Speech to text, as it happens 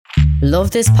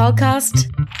Love this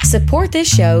podcast? Support this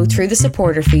show through the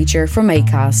supporter feature from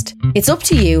Acast. It's up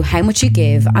to you how much you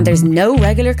give and there's no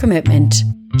regular commitment.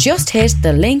 Just hit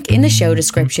the link in the show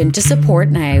description to support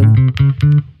now.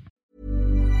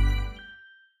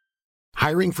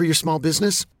 Hiring for your small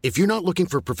business? If you're not looking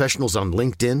for professionals on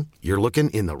LinkedIn, you're looking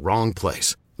in the wrong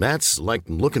place. That's like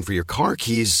looking for your car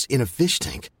keys in a fish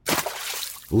tank.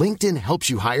 LinkedIn helps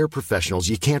you hire professionals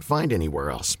you can't find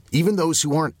anywhere else, even those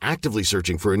who aren't actively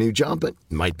searching for a new job but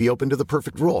might be open to the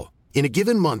perfect role. In a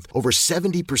given month, over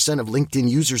 70% of LinkedIn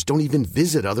users don't even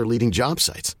visit other leading job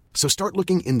sites. So start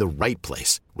looking in the right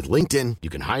place. With LinkedIn, you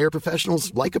can hire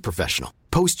professionals like a professional.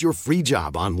 Post your free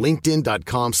job on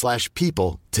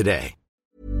linkedin.com/people today.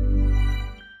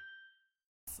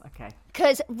 Okay.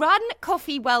 Because run,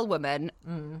 coffee, well, woman,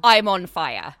 I'm on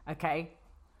fire. Okay.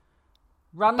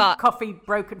 Run, But- coffee,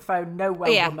 broken phone, no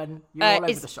well Yeah. woman. You're all over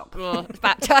It's- the shop. It's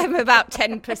about time, about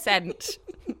 10%.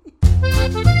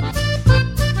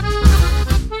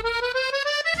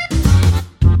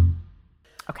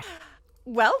 Okay.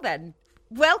 Well then,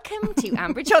 welcome to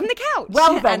Ambridge on the Couch.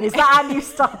 Well then, And- is that how you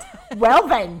start? Well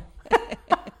then.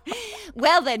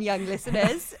 Well then, young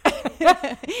listeners,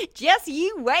 just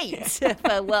you wait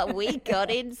for what we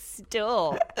got in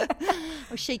store.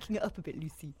 I'm shaking it up a bit,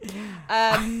 Lucy.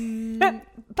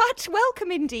 But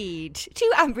welcome indeed to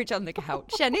Ambridge on the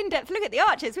Couch, an in-depth look at the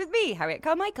Archers with me, Harriet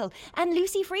Carmichael, and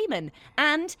Lucy Freeman,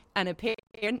 and an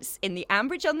appearance in the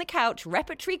Ambridge on the Couch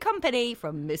repertory company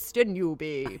from Mr.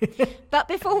 Newby. But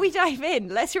before we dive in,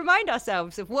 let's remind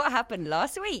ourselves of what happened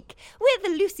last week with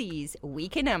Lucy's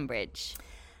Week in Ambridge.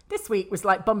 This week was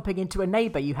like bumping into a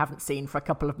neighbour you haven't seen for a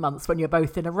couple of months when you're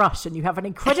both in a rush and you have an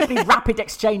incredibly rapid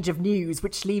exchange of news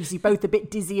which leaves you both a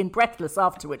bit dizzy and breathless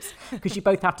afterwards because you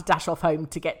both have to dash off home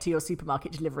to get to your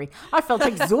supermarket delivery. I felt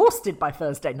exhausted by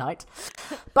Thursday night.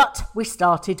 But we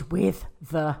started with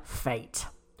the fate.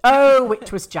 Oh,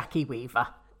 it was Jackie Weaver.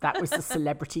 That was the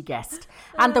celebrity guest.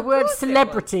 And the word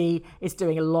celebrity is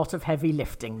doing a lot of heavy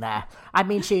lifting there. I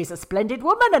mean, she's a splendid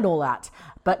woman and all that.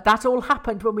 But that all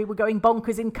happened when we were going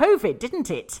bonkers in COVID,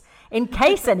 didn't it? In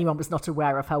case anyone was not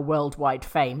aware of her worldwide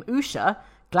fame, Usha,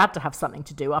 glad to have something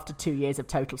to do after 2 years of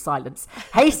total silence,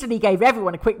 hastily gave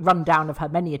everyone a quick rundown of her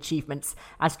many achievements,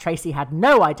 as Tracy had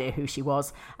no idea who she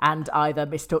was and either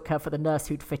mistook her for the nurse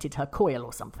who'd fitted her coil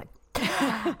or something.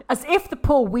 As if the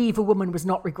poor Weaver woman was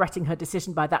not regretting her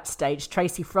decision by that stage,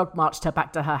 Tracy frog marched her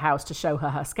back to her house to show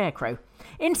her scarecrow.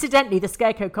 Incidentally, the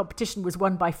scarecrow competition was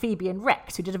won by Phoebe and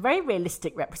Rex, who did a very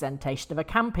realistic representation of a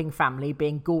camping family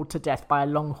being gored to death by a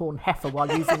longhorn heifer while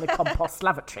using the compost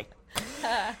lavatory.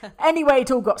 Anyway,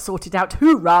 it all got sorted out,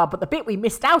 hoorah, but the bit we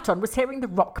missed out on was hearing the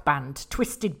rock band,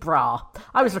 Twisted Bra.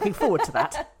 I was looking forward to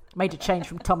that. Made a change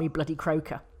from Tommy Bloody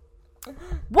Croker.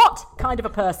 What kind of a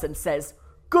person says,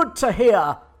 "Good to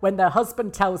hear," when their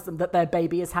husband tells them that their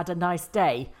baby has had a nice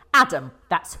day? Adam,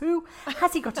 that's who.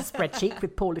 Has he got a spreadsheet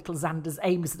with poor little Xander's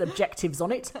aims and objectives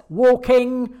on it?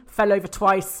 Walking, fell over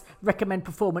twice, recommend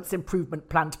performance improvement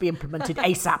plan to be implemented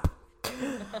ASAP.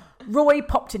 Roy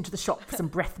popped into the shop for some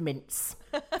breath mints.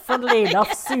 Funnily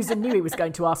enough, Susan knew he was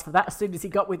going to ask for that as soon as he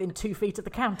got within 2 feet of the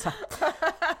counter.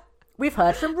 We've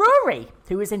heard from Rory,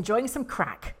 who is enjoying some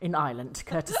crack in Ireland,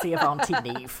 courtesy of Auntie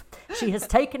Neve. She has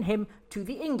taken him to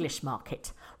the English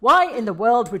market. Why in the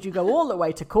world would you go all the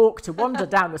way to Cork to wander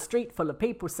down a street full of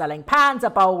people selling pans,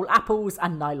 a bowl, apples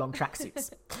and nylon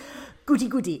tracksuits? Goody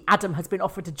goody, Adam has been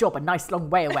offered a job a nice long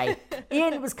way away.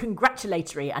 Ian was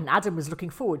congratulatory and Adam was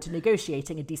looking forward to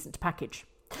negotiating a decent package.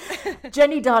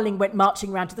 Jenny Darling went marching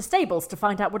round to the stables to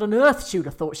find out what on earth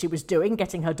Shula thought she was doing,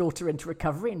 getting her daughter into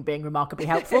recovery and being remarkably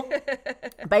helpful.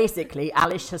 Basically,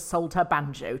 Alice has sold her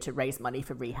banjo to raise money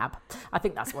for rehab. I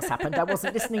think that's what's happened. I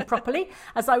wasn't listening properly,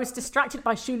 as I was distracted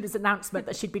by Shula's announcement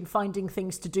that she'd been finding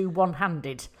things to do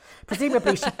one-handed.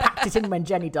 Presumably she packed it in when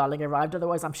Jenny Darling arrived,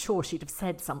 otherwise I'm sure she'd have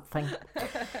said something.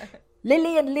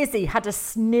 Lily and Lizzie had a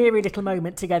sneery little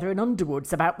moment together in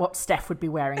Underwoods about what Steph would be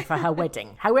wearing for her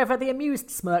wedding. However, the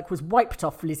amused smirk was wiped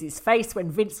off Lizzie's face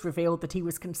when Vince revealed that he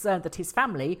was concerned that his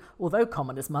family, although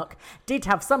common as muck, did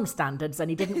have some standards and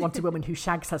he didn't want a woman who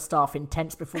shags her staff in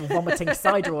tents before vomiting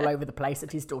cider all over the place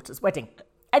at his daughter's wedding.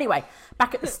 Anyway,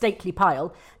 back at the stately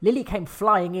pile, Lily came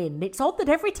flying in. It's odd that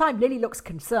every time Lily looks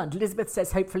concerned, Elizabeth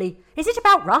says hopefully, "Is it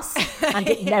about Russ?" And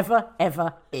it never,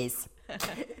 ever is.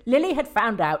 Lily had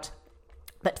found out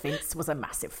that Vince was a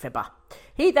massive fibber.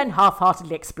 He then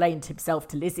half-heartedly explained himself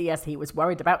to Lizzie as he was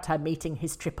worried about her meeting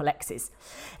his triple X's.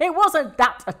 It wasn't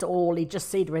that at all, he'd just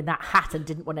seen her in that hat and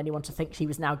didn't want anyone to think she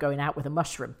was now going out with a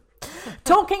mushroom.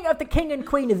 Talking of the King and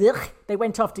Queen of Ugh, they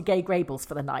went off to Gay Grables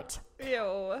for the night.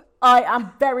 Ew. I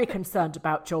am very concerned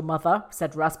about your mother,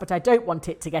 said Russ, but I don't want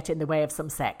it to get in the way of some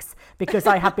sex, because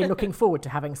I have been looking forward to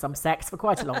having some sex for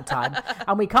quite a long time,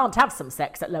 and we can't have some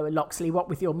sex at Lower Loxley, what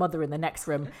with your mother in the next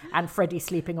room, and Freddie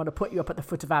sleeping on a put-you-up at the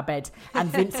foot of our bed, and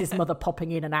Vince's mother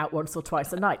popping in and out once or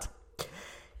twice a night.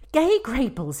 Gay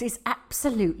Grables is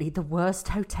absolutely the worst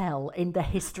hotel in the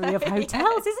history of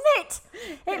hotels, isn't it?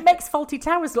 It makes Fawlty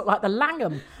Towers look like the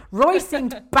Langham. Roy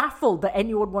seemed baffled that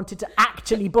anyone wanted to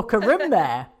actually book a room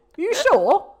there. You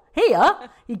sure? Here,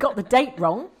 he got the date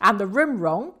wrong and the room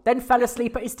wrong, then fell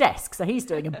asleep at his desk, so he's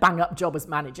doing a bang-up job as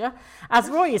manager. As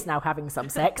Roy is now having some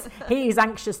sex, he is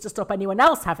anxious to stop anyone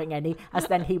else having any, as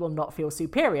then he will not feel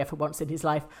superior for once in his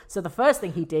life. So the first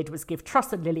thing he did was give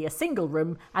Truss and Lily a single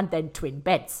room and then twin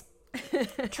beds.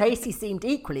 Tracy seemed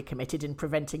equally committed in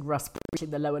preventing Russ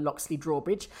breaching the Lower Loxley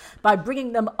drawbridge by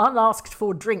bringing them unasked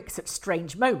for drinks at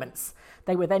strange moments.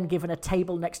 They were then given a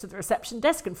table next to the reception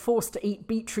desk and forced to eat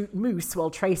beetroot mousse while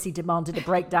Tracy demanded a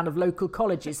breakdown of local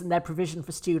colleges and their provision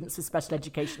for students with special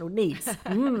educational needs.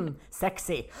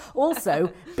 Sexy.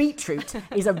 Also, beetroot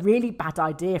is a really bad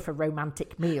idea for a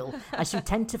romantic meal, as you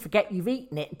tend to forget you've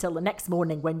eaten it until the next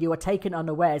morning when you are taken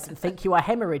unawares and think you are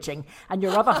hemorrhaging, and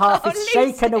your other half is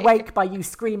shaken awake by you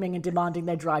screaming and demanding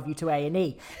they drive you to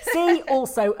A&E. See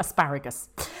also asparagus.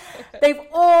 They've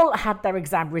all had their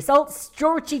exam results.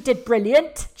 Georgie did brilliant.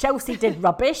 Chelsea did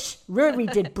rubbish. Rory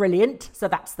did brilliant. So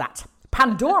that's that.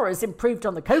 Pandora's improved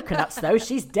on the coconuts, though.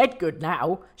 She's dead good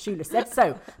now. Shula said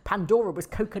so. Pandora was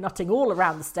coconutting all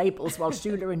around the stables while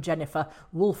Shula and Jennifer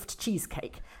wolfed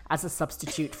cheesecake as a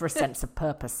substitute for a sense of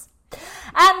purpose.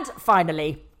 And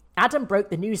finally, Adam broke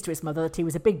the news to his mother that he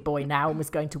was a big boy now and was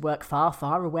going to work far,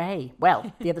 far away.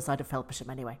 Well, the other side of Felpersham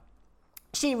anyway.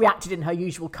 She reacted in her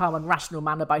usual calm and rational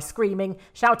manner by screaming,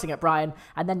 shouting at Brian,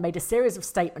 and then made a series of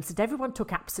statements that everyone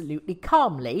took absolutely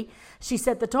calmly. She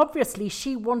said that obviously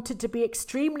she wanted to be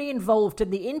extremely involved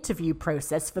in the interview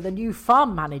process for the new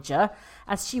farm manager,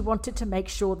 as she wanted to make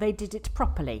sure they did it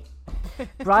properly.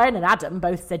 Brian and Adam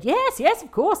both said, yes,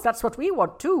 of course, that's what we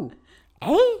want too.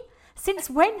 Eh? Since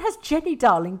when has Jenny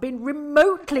Darling been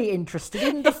remotely interested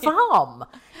in the farm?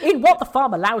 In what the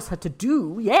farm allows her to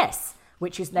do, yes.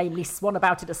 Which is namely swan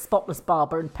about at a spotless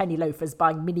barber and penny loafers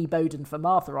buying Minnie Bowden for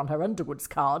Martha on her Underwoods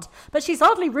card. But she's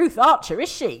hardly Ruth Archer, is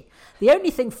she? The only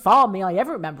thing farmy I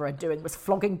ever remember her doing was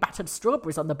flogging battered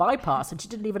strawberries on the bypass, and she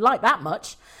didn't even like that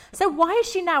much. So why is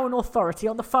she now an authority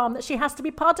on the farm that she has to be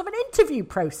part of an interview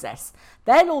process?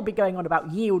 They'll all be going on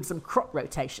about yields and crop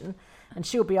rotation, and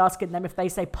she'll be asking them if they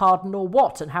say pardon or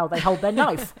what and how they hold their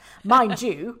knife. Mind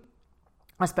you,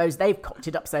 I suppose they've cocked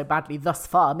it up so badly thus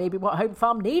far, maybe what Home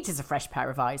Farm needs is a fresh pair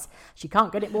of eyes. She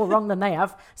can't get it more wrong than they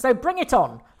have. So bring it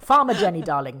on. Farmer Jenny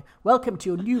Darling, welcome to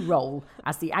your new role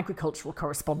as the agricultural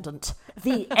correspondent.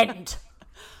 The end.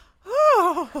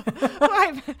 Oh,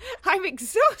 I'm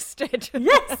exhausted.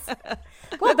 Yes.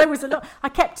 Well, there was a lot. I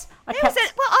kept. I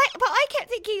kept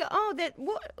thinking,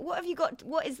 what have you got?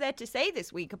 What is there to say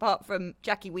this week apart from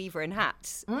Jackie Weaver and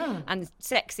hats and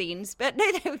sex scenes? But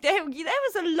no, there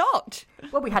was a lot.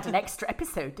 Well, we had an extra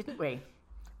episode, didn't we?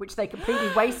 Which they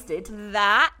completely wasted.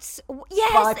 By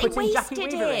putting Jackie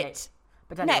Weaver in it.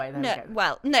 But anyway,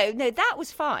 no, that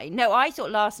was fine. No, I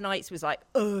thought last night's was like,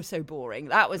 so boring.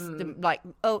 That was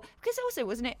because also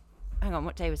wasn't it? Hang on,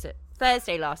 what day was it?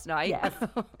 Thursday last night. Yeah.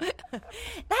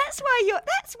 That's why you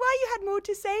had more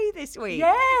to say this week.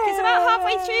 Yeah. Because about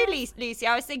halfway through, Lucy,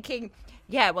 I was thinking,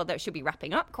 yeah, well, that should be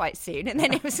wrapping up quite soon. And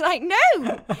then it was like, no,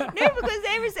 because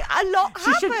there is a lot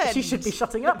happened. She should be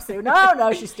shutting up soon.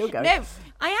 No, she's still going. No,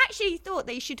 I actually thought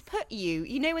they should put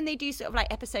you know, when they do sort of like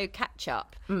episode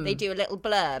catch-up, they do a little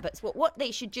blurb. But what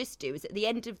they should just do is at the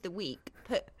end of the week,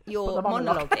 put your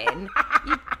monologue in.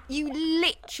 You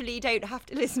literally don't have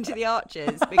to listen to the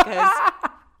Archers because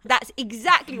that's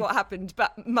exactly what happened,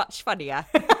 but much funnier.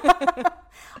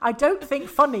 I don't think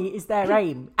funny is their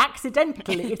aim.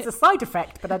 Accidentally, it's a side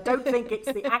effect, but I don't think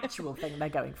it's the actual thing they're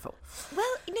going for.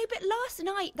 Well, but last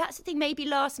night, that's the thing, maybe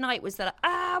last night was that,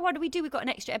 what do? We've got an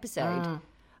extra episode.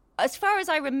 As far as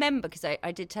I remember, because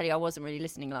I did tell you I wasn't really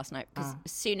listening last night, because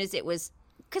as soon as it was,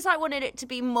 because I wanted it to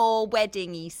be more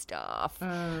wedding-y stuff,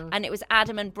 and it was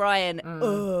Adam and Brian,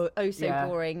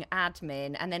 boring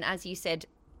admin, and then as you said,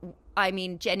 I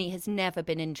mean, Jenny has never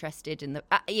been interested in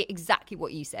exactly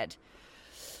what you said.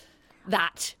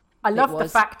 That I love the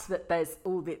fact that there's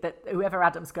that whoever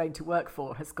Adam's going to work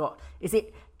for has got. Is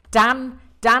it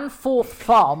Danforth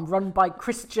Farm run by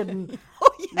Christian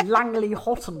Langley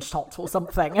Hottentot or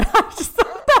something? And I just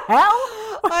thought What the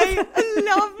hell? I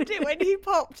loved it when he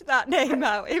popped that name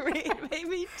out. It really made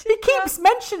me He keeps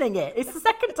mentioning it. It's the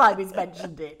second time he's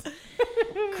mentioned it.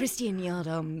 Christian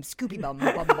Yardom Scoopy Bum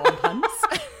Bum Bum Pants.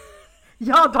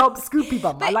 Yardom Scoopy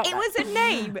Bum. But I like it that. was a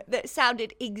name that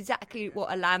sounded exactly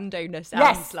what a landowner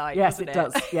sounds like. Yes, wasn't it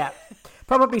does. Yeah.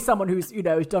 Probably someone who's,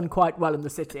 has done quite well in the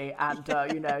city and,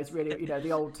 is really,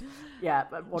 the old,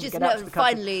 want Just to get out to the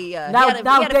country. finally,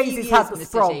 Now Daisy's had the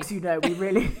Sprogs. Sprogs, we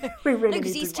really need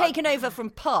Because to... he's taken over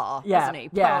from Pa, Yeah, hasn't he?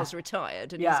 yeah. Pa's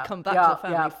retired and he's come back to the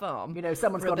family farm.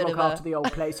 Someone's for a got to bit look of a- after the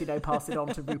old place, pass it on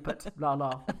to Rupert. La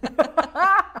la.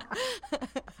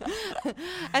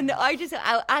 And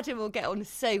Adam will get on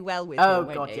so well with Oh, him,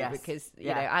 won't God, he? yes. Because,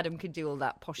 Yeah. Adam can do all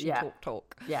that poshy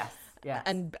talk. Yes. Yes.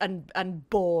 And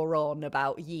bore on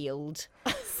about yield.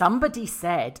 Somebody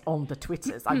said on the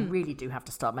Twitters, I really do have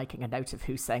to start making a note of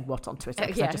who's saying what on Twitter,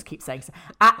 because I just keep saying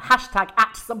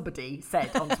 @ somebody said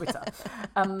on Twitter.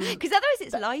 Because otherwise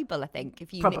it's libel, I think,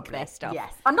 if you nick their stuff.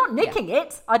 Yes. I'm not nicking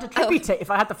it. I'd attribute it if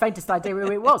I had the faintest idea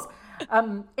who it was.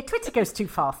 Twitter goes too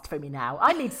fast for me now.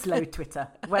 I need slow Twitter,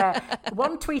 where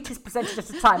one tweet is presented at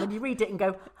a time and you read it and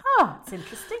go, it's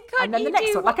interesting. And then the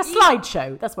next one, like a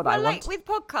slideshow. That's what I want. Like with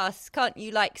podcasts, can't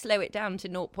you slow it down to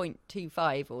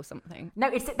 0.25 or something? No,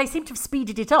 they seem to have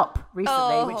speeded it up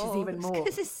recently, which is even more.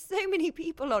 Because there's so many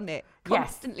people on it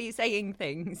constantly saying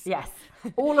things. Yes.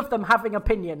 All of them having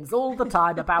opinions all the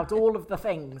time about all of the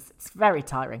things. It's very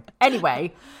tiring.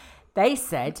 Anyway, they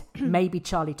said maybe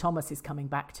Charlie Thomas is coming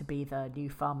back to be the new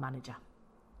farm manager.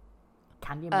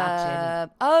 Can you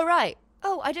imagine? Oh, right.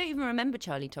 Oh, I don't even remember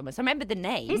Charlie Thomas. I remember the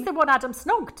name. He's the one Adam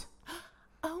snogged.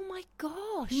 Oh, my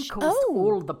gosh. He caused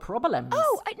all the problems.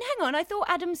 Oh, hang on. I thought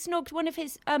Adam snogged one of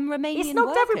his Romanian He snogged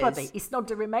workers. everybody. He snogged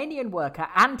a Romanian worker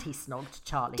and he snogged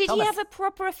Charlie Did Thomas. he have a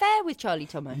proper affair with Charlie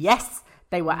Thomas? Yes.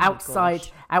 They were outside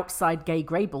Gay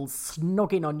Grables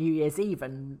snogging on New Year's Eve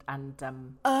and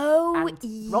Rob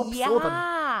saw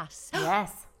them.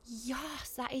 Yes.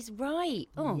 Yes, that is right.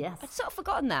 Oh, yes. I'd sort of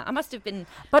forgotten that. I must have been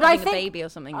But having I think, a baby or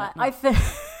something that I night. think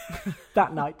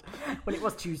that night. Well, it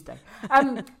was Tuesday.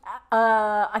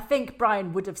 I think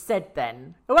Brian would have said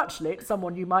then, actually, it's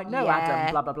someone you might know,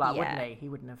 Adam, blah, blah, blah, wouldn't he? He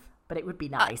wouldn't have. But it would be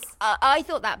nice. I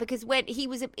thought that because when he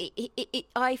was,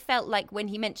 I felt like when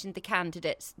he mentioned the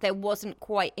candidates, there wasn't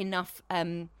quite enough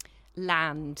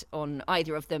land on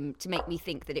either of them to make me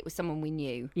think that it was someone we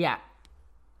knew. Yeah.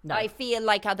 No. I feel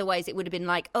like otherwise it would have been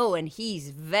like, and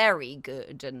he's very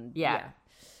good. And Yeah.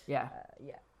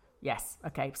 Yes.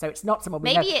 Okay. So it's not someone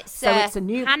we maybe know. it's it's a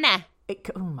new Hannah.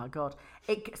 Oh my God.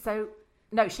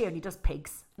 No, she only does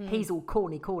pigs. He's all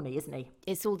corny, isn't he?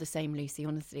 It's all the same, Lucy.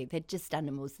 Honestly, they're just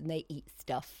animals and they eat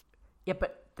stuff. Yeah,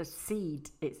 but the seed,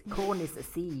 corn is a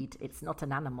seed. It's not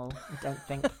an animal, I don't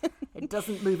think. It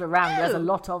doesn't move around. There's a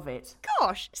lot of it.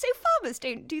 Gosh, so farmers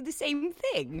don't do the same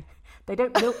thing. They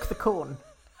don't milk the corn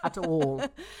at all.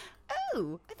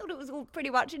 Oh, I thought it was all pretty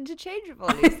much interchangeable,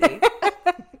 Lucy.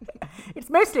 It's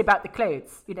mostly about the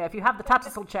clothes. If you have the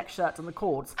Tattersall check shirt and the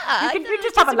cords, you it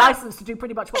just was have a license to do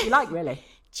pretty much what you like, really.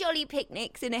 Jolly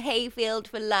picnics in a hayfield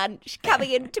for lunch,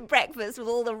 coming into breakfast with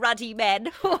all the ruddy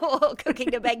men,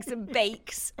 cooking them eggs and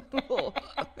bakes,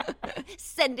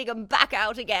 sending them back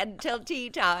out again till tea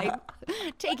time,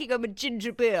 taking them a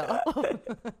ginger beer.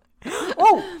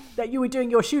 That you were doing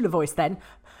your Shula voice then.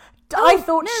 I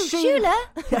thought Shula.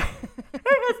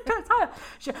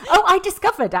 I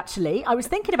discovered, actually, I was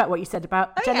thinking about what you said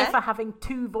about Jennifer having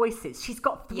two voices. She's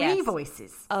got three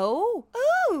voices. Oh.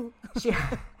 She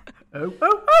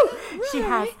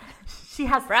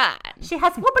has Brian. She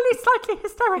has wobbly, slightly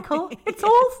hysterical, it's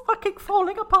all fucking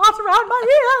falling apart around my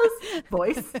ears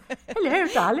voice. Hello,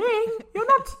 darling. You're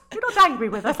not angry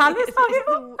with us, Alice, are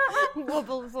you?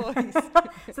 Wobble voice.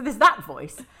 So there's that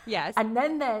voice. Yes. And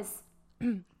then there's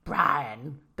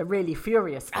Brian, the really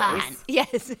furious voice.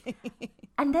 Yes.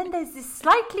 And then there's this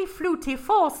slightly fluty,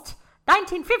 forced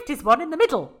 1950s one in the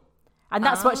middle. And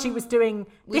that's what she was doing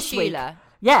this week. Shula.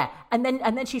 Yeah. And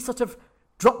then she sort of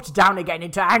dropped down again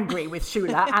into angry with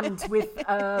Shula and with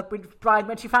Brian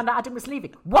when she found out Adam was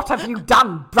leaving. What have you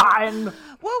done, Brian?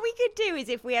 What we could do is,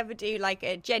 if we ever do like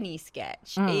a Jenny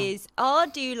sketch, is I'll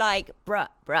do like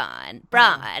Brian,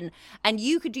 and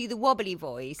you could do the wobbly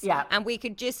voice. Yeah. And we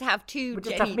could just have two We'll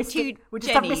just Jennies. have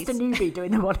Mr. Newbie doing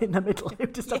the one in the middle. He'll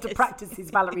just have to practice his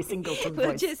Valerie Singleton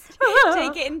We'll voice. just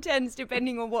take it in turns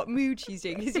depending on what mood she's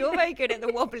doing, because you're very good at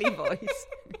the wobbly voice.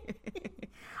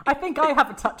 I think I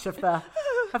have a touch of the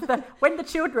when the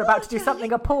children are about to do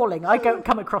something appalling, I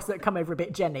come over a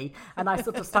bit Jenny, and I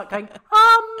sort of start going,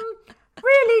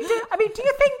 Really? Do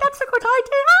you think that's a good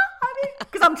idea?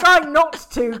 Because I'm trying not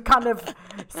to kind of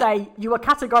say you are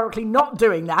categorically not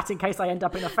doing that in case I end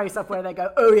up in a face-off where they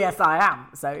go, oh, yes, I am.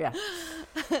 So, yeah.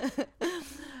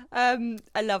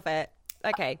 I love it.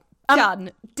 Okay,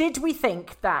 done. Did we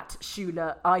think that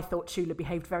I thought Shula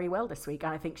behaved very well this week,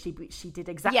 and I think she did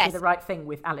exactly the right thing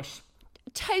with Alice.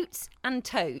 Totes and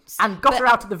totes. And got her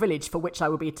out of the village, for which I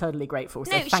will be eternally grateful.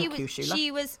 So thank you, Shula.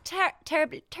 She was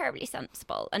terribly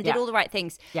sensible and did all the right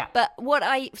things. Yeah. But what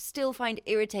I still find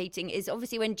irritating is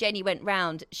obviously when Jenny went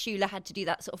round, Shula had to do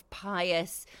that sort of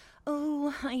pious,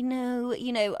 oh, I know,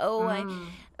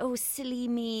 silly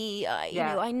me,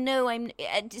 I know I'm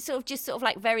sort of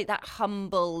like very that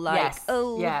humble, like,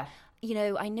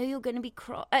 I know you're going to be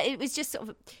cross. It was just sort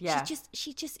of,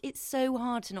 she just, it's so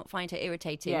hard to not find her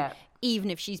irritating,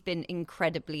 even if she's been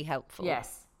incredibly helpful.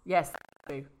 Yes.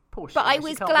 Poor Shula, but I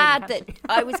was glad that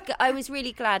I was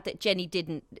really glad that Jenny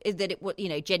didn't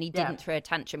throw a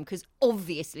tantrum, because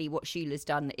obviously what Shula's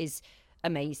done is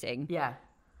amazing. Yeah.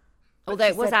 Although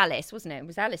it was Alice, wasn't it? It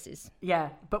was Alice's. Yeah,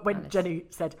 but when Jenny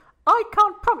said, I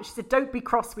can't promise, she said, don't be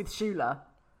cross with Shula.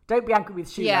 Don't be angry with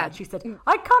Shula. Yeah. And she said,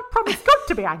 I can't promise God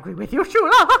to be angry with you,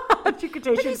 Shula. And you could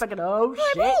hear she was like, oh,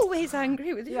 shit. I'm always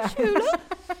angry with you, Shula.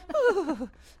 Oh,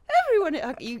 everyone,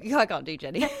 I can't do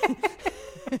Jenny.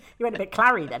 You went a bit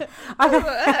clary then.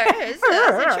 That's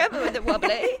the trouble with the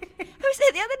wobbly.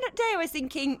 The other day I was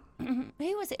thinking,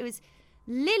 who was it? It was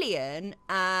Lillian,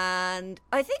 and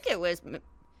I think it was...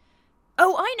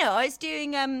 Oh, I know. I was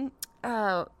doing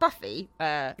Buffy,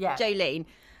 Jolene,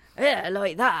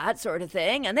 like that sort of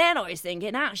thing. And then I was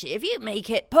thinking, actually, if you make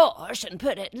it posh and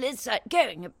put it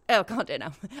going... Oh, God, I don't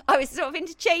know. I was sort of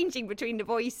interchanging between the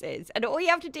voices. And all you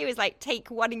have to do is, like,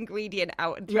 take one ingredient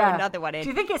out and throw another one in. Do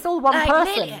you think it's all one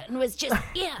person? Lillian was just...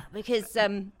 because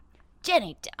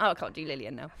Jenny... Oh, I can't do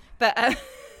Lillian now. But...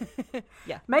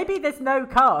 yeah. Maybe there's no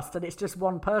cast and it's just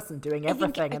one person doing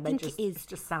everything it's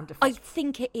just sound effects. I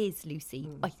think it is, Lucy.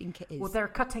 I think it is. Well, they're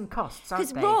cutting costs, aren't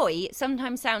they? Because Roy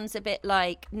sometimes sounds a bit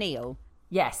like Neil.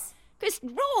 Yes. Because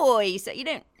Roy, so you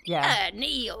don't... Yeah,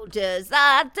 Neil does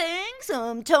that thing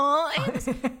sometimes.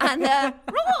 And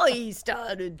Roy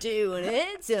started doing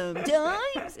it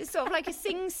sometimes. It's sort of like a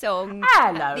sing-song.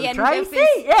 Hello, the end Tracy.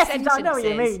 Yes, I know what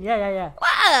you mean. Yeah.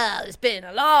 Well, it's been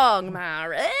a long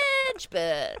marriage,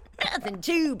 but nothing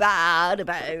too bad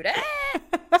about it.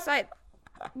 It's like,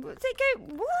 they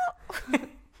go,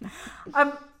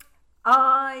 what?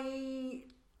 I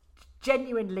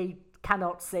genuinely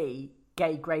cannot see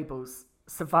Gay Grables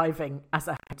surviving as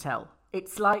a hotel.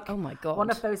 It's like, oh my God, one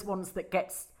of those ones that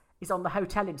is on the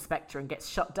hotel inspector and gets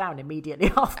shut down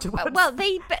immediately afterwards. Well,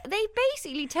 they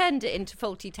basically turned it into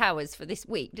Fawlty Towers for this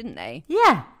week, didn't they?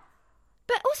 Yeah.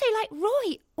 But also, like,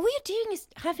 Roy, all you're doing is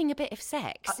having a bit of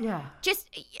sex. Yeah. Just,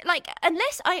 like,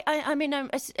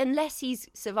 unless he's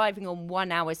surviving on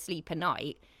 1 hour sleep a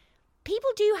night,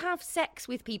 people do have sex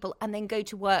with people and then go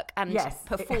to work and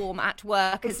perform at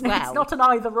work as well. It's not an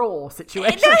either-or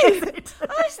situation, is it?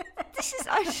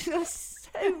 I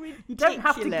just so ridiculous. You don't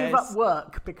have to give up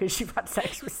work because you've had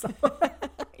sex with someone. But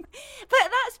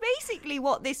that's basically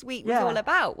what this week was all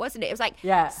about, wasn't it? It was like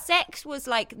sex was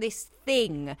like this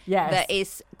thing that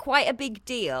is quite a big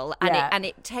deal, and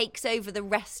it takes over the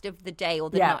rest of the day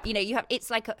or the night. You know, you have it's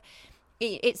like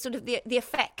it's sort of the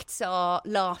effects are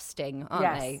lasting,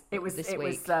 aren't they? It was this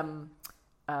week.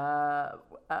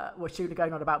 Was Shula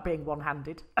going on about being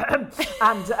one-handed, and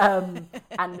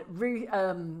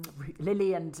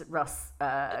Lily and Russ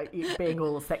being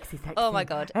all sexy. Oh my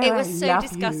God, it was so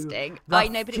disgusting. I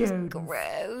know, but it was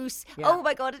gross. Yeah. Oh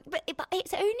my God, but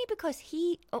it's only because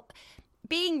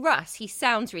being Russ, he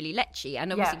sounds really lechy,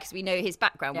 and obviously because we know his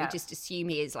background, we just assume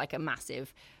he is like a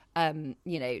massive,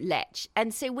 lech.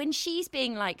 And so when she's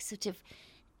being like sort of,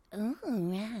 oh,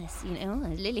 yes,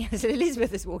 Lily,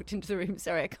 Elizabeth has walked into the room.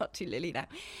 Sorry, I can't do Lily now.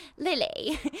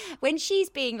 Lily, when she's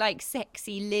being like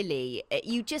sexy Lily,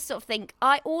 you just sort of think,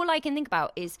 all I can think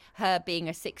about is her being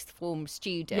a sixth form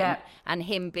student and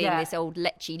him being this old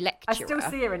lechy lecturer. I still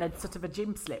see her in a sort of a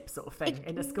gym slip sort of thing,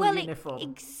 in a school uniform.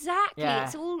 Exactly.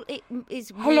 Yeah. It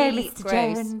is Hello, really Mr. gross.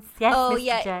 Jones. Yes, oh, Mr.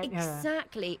 yeah, Jones.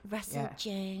 exactly. Russell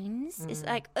Jones. It's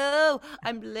like, oh,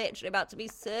 I'm literally about to be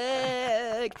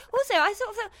sick. Also, I sort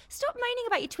of thought, stop moaning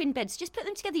about your twin beds. Just put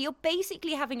them together. You're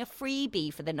basically having a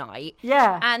freebie for the night.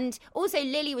 Yeah. And also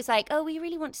Lily was like, oh, we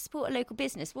really want to support a local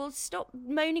business. Well, stop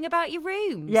moaning about your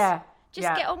rooms. Yeah.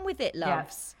 Just get on with it,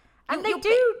 loves. Yeah. And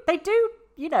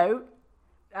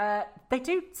they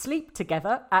do sleep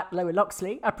together at Lower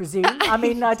Loxley, I presume. I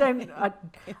mean, I don't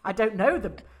know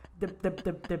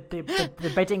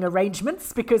the bedding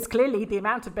arrangements, because clearly the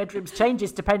amount of bedrooms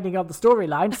changes depending on the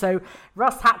storyline. So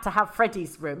Ross had to have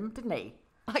Freddie's room, didn't he?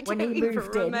 When he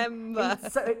moved remember.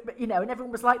 So, you know, and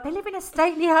everyone was like, they live in a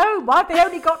stately home. Why have they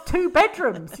only got 2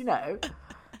 bedrooms, you know?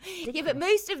 Yeah, but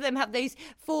most of them have those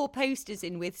 4 posters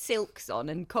in with silks on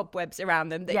and cobwebs around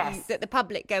them that the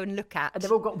public go and look at. And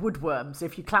they've all got woodworms. So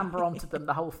if you clamber onto them,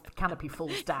 the whole canopy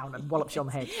falls down and wallops you on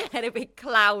the head. And a big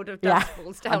cloud of dust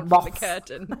falls down from the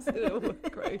curtains. Oh,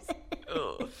 gross.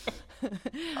 Oh.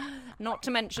 Not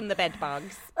to mention the bed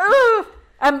bugs.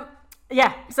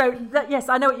 Yeah, so yes,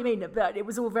 I know what you mean. But it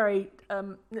was all very.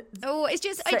 I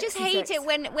just hate it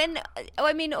when.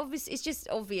 I mean, obviously, it's just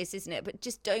obvious, isn't it? But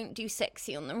just don't do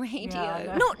sexy on the radio.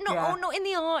 Yeah, not in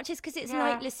the Arches, because it's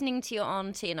like listening to your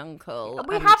auntie and uncle.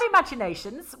 We have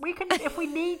imaginations. We can, if we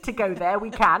need to go there, we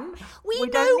can. We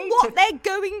know what they're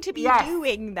going to be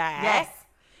doing there. Yes,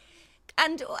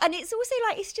 and it's also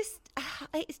like it's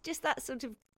just that sort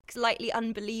of slightly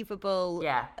unbelievable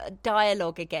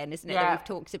dialogue again, isn't it, that we've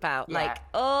talked about?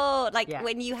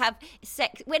 When you have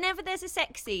sex, whenever there's a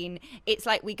sex scene, it's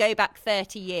like we go back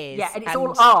 30 years. Yeah, and it's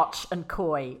all arch and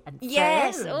coy. And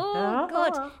yes,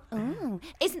 God. Oh.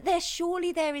 Isn't there,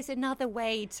 surely there is another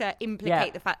way to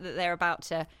implicate the fact that they're about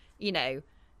to, you know...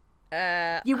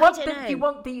 You want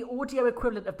the audio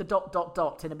equivalent of the ...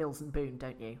 in a Mills and Boon,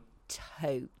 don't you?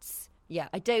 Totes. Yeah,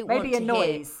 I don't want to hear... Maybe a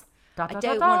noise. I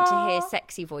don't want to hear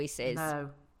sexy voices. No,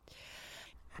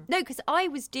 because I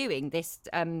was doing this.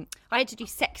 I had to do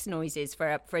sex noises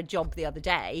for a job the other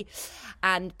day,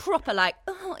 and proper like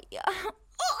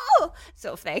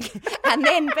sort of thing. And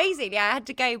then basically I had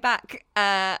to go back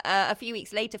a few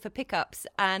weeks later for pickups,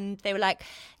 and they were like,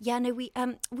 "Yeah, no, we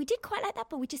did quite like that,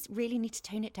 but we just really need to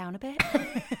tone it down a bit."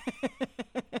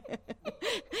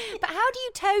 But how do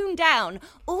you tone down?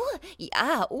 Oh,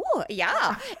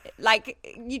 yeah. Like,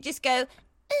 you just go,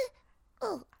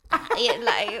 oh.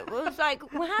 It was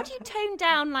like, well, how do you tone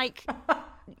down, like,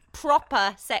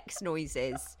 proper sex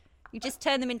noises? You just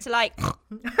turn them into, like,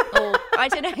 or, I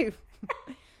don't know.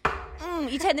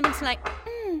 You turn them into, like,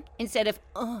 instead of,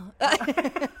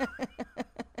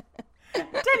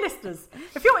 Dear listeners,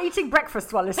 if you're eating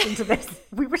breakfast while listening to this,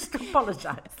 we wish to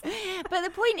apologise. But the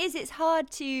point is, it's hard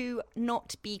to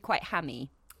not be quite hammy.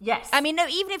 Yes. I mean, no,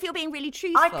 even if you're being really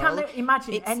truthful. I can't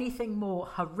imagine anything more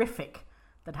horrific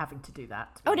than having to do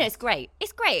that. Oh, no, it's great.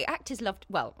 It's great. Actors love...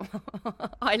 Well,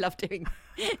 I love doing...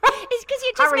 It's because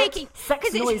you're just making...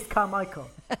 Sex noise Carmichael.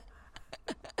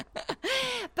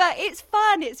 But it's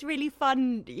fun. It's really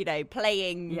fun, you know,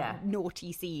 playing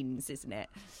naughty scenes, isn't it?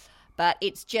 But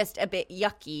it's just a bit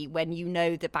yucky when you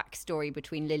know the backstory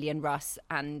between Lily and Russ,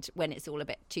 and when it's all a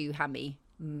bit too hammy.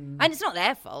 And it's not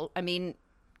their fault. I mean,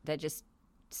 they're just...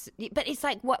 But it's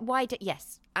like, why do...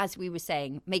 Yes, as we were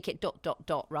saying, make it ...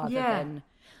 rather than,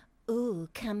 ooh,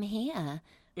 come here.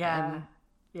 Yeah,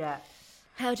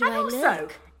 How do I look? And also,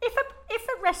 if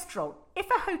a restaurant, if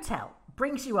a hotel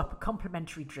brings you up a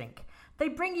complimentary drink, they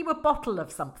bring you a bottle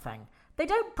of something. They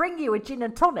don't bring you a gin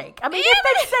and tonic. I mean, if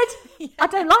they said, I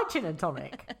don't like gin and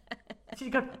tonic,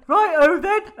 she'd go, right,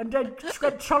 then, and then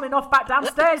trolling off back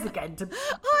downstairs again to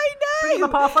bring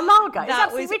them up half a lager.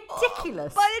 That was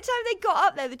ridiculous. By the time they got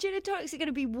up there, the gin and tonics are going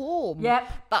to be warm.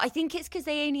 Yep. But I think it's because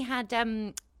they only had...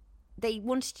 they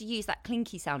wanted to use that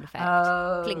clinky sound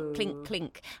effect. Clink, clink,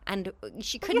 clink. And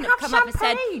she couldn't have come up and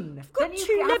said, I've got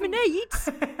 2 lemonades.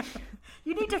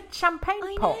 You need a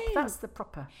champagne pop. That's the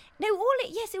proper... No,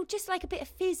 it was just like a bit of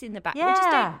fizz in the back.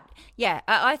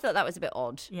 I thought that was a bit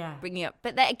odd. Yeah. Bringing up...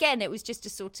 But again, it was just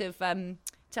a sort of...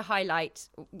 to highlight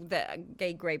that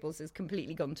Gay Grables has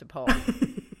completely gone to pot.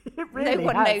 Really no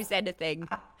one knows anything.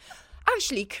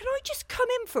 Actually, can I just come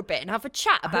in for a bit and have a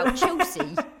chat about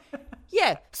Chelsea?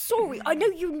 Yeah, sorry, I know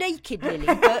you're naked, Lily,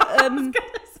 but can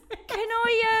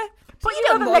I... Put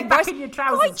your other leg back in your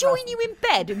trousers. Can I join you in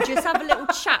bed and just have a little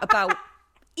chat about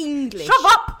English? Shove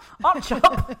up! Up,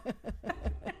 chop!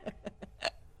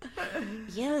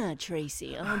 Yeah,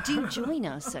 Tracy, do join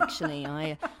us, actually.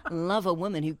 I love a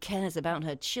woman who cares about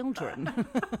her children.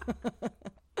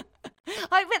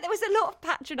 I bet there was a lot of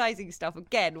patronising stuff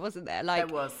again, wasn't there? Like,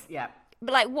 there was, yeah.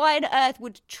 But like, why on earth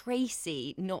would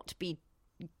Tracy not be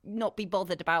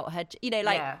bothered about her? You know,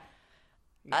 like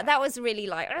that was really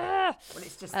like. Well,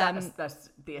 it's just that's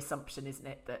the assumption, isn't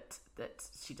it, that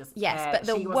she doesn't. Yes, care. but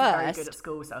she wasn't very good at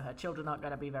school, so her children aren't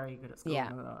going to be very good at school.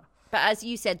 Yeah. But as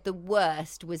you said, the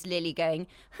worst was Lily going,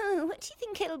 "Oh, what do you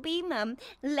think it'll be, Mum?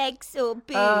 Legs or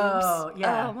boobs?" Oh,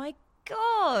 yeah. Oh my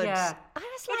God. Yeah. I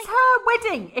was like, it's her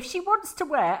wedding. If she wants to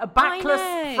wear a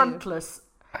backless, frontless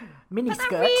miniskirt. But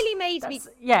that really made me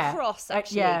cross,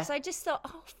 actually. Because I just thought,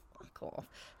 oh, fuck fuck off.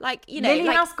 Like, you know, Lily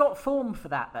like, has got form for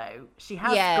that, though. She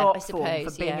has I got suppose, form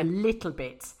for being a little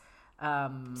bit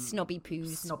snobby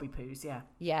poos. snobby poos. Yeah,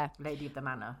 Yeah. Lady of the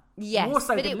Manor. Yes, more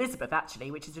so but than Elizabeth,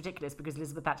 actually, which is ridiculous because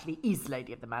Elizabeth actually is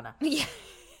Lady of the Manor. Yeah.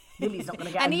 Lily's not going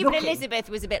to get. And a even look in. Elizabeth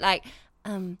was a bit like,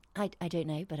 I don't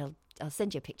know, but I'll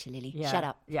send you a picture, Lily. Yeah, Shut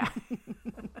up. Yeah.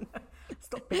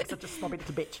 Stop being such a snobby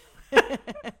little bitch.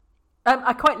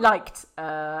 I quite liked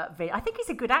Vince. I think he's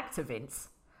a good actor, Vince.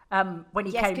 When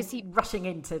he came rushing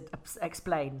in to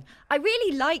explain. I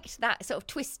really liked that sort of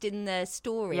twist in the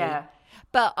story. Yeah.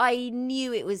 But I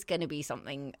knew it was going to be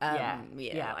something, Yeah.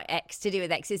 like X to do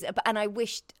with X's. And I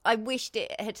wished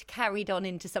it had carried on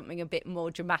into something a bit more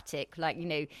dramatic, like, you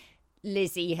know,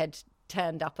 Lizzie had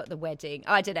turned up at the wedding.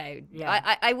 I don't know.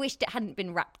 Yeah. I wished it hadn't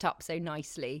been wrapped up so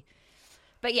nicely.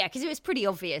 But yeah, because it was pretty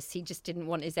obvious he just didn't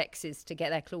want his exes to get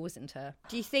their claws into her.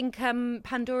 Do you think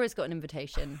Pandora's got an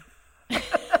invitation?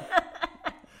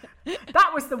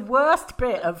 That was the worst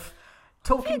bit of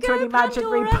talking to an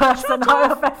imaginary Pandora, person I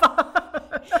have ever.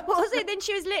 What was it? Then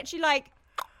she was literally like,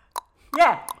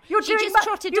 Yeah, She just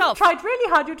trotted you've off. tried really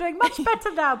hard. You're doing much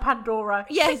better now, Pandora.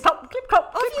 Yes. Clip clop, clip clop,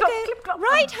 off clip you clop, go, clip clop.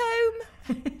 right home.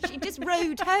 She just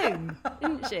rode home,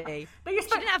 didn't she? No, you're She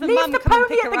didn't have a leave mum the come and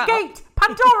pony pick at her the up. gate.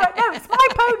 Pandora, no, it's my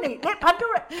pony.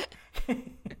 Pandora.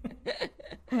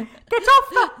 Get off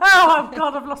the... Oh,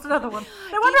 God, I've lost another one.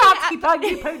 No wonder I have to keep buying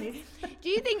new ponies. Do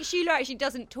you think Sheila actually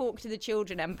doesn't talk to the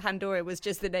children and Pandora was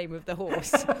just the name of the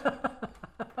horse?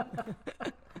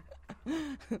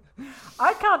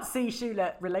 I can't see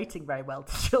Shula relating very well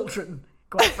to children,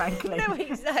 quite frankly. No,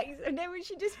 exactly. No,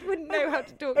 she just wouldn't know how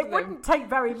to talk to It them. wouldn't take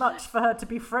very much for her to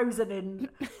be frozen in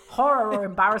horror or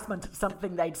embarrassment at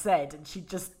something they'd said, and she'd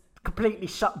just completely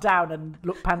shut down and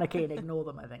look panicky and ignore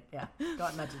them, I think. Yeah.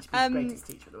 Can't imagine she'd be the greatest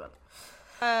teacher in the world.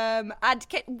 And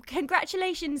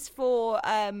congratulations for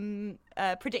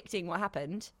predicting what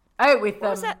happened. Oh, with...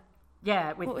 What was that?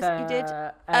 Yeah, with... What was it you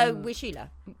did? With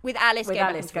Sheila. With Alice, with going,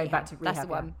 Alice back going back to rehab. That's rehab,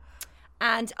 the one.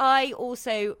 And I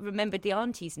also remembered the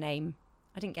auntie's name.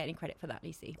 I didn't get any credit for that,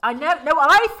 Lucy. I know. No,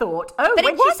 I thought. Oh, But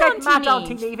when it she was said Auntie Mad Neve.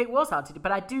 Auntie Neve, it was Auntie Neve.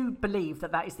 But I do believe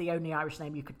that is the only Irish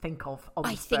name you could think of. On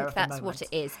I the spur think of the that's moment. what it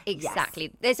is.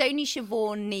 Exactly. There's only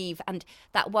Siobhan, Neve, and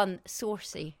that one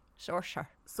Sorcer.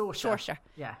 Saoirse.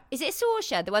 Yeah. Is it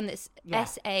Saoirse, the one that's Yeah.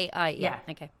 S-A-I? Yeah.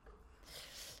 Okay.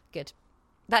 Good.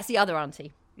 That's the other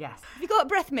auntie. Yes. Have you got a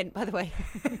breath mint, by the way?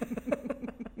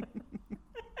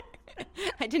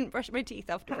 I didn't brush my teeth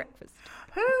after breakfast.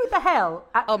 Who the hell?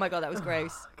 Oh my God, that was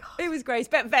gross. It was gross,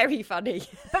 but very funny.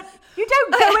 But you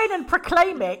don't go in and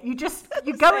proclaim it. You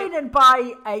go in and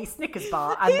buy a Snickers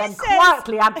bar and then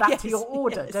quietly add that to your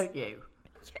order, don't you?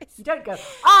 Yes. You don't go,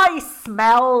 I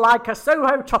smell like a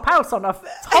Soho chop house on a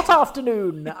hot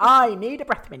afternoon. I need a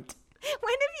breath mint.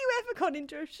 When have you ever gone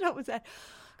into a shop and said,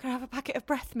 can I have a packet of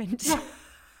breath mint?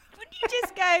 Wouldn't you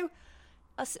just go,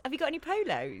 have you got any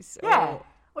Polos? Yeah.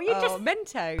 Or you just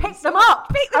Mentos. pick them up.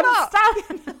 Pick them and up.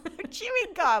 stand-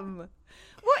 Chewing gum.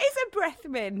 What is a breath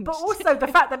mint? But also the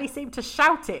fact that he seemed to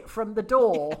shout it from the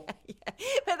door. Yeah.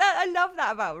 But I love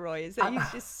that about Roy, is that he's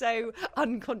just so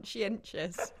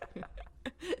unconscientious.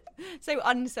 So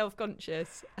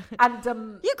unself-conscious. And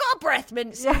You got a breath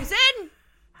mint, Susan?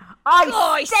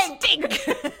 I stink.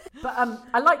 But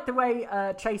I like the way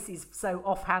Tracy's so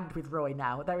offhand with Roy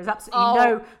now. There is absolutely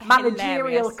no managerial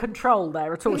hilarious. control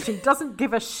there at all. She doesn't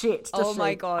give a shit, does Oh she?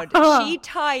 my God. She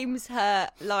times her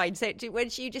line. So when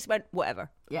she just went, whatever.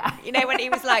 Yeah. You know, when he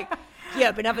was like, yeah,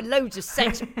 I've been having loads of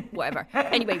sex, whatever.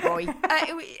 Anyway, Roy.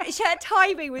 Her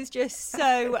timing was just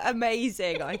so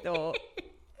amazing, I thought.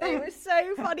 It was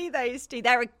so funny, those two.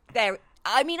 They're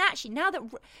I mean, actually, now that,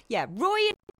 Roy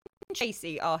and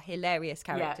Tracy are hilarious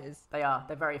characters. Yeah, they are.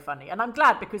 They're very funny. And I'm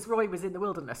glad because Roy was in the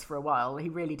wilderness for a while. He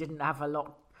really didn't have a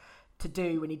lot to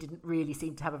do and he didn't really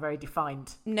seem to have a very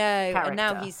defined character. And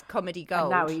now he's comedy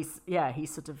gold. And now he's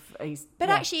But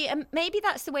actually, maybe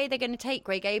that's the way they're going to take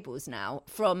Grey Gables now,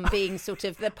 from being sort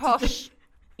of the posh,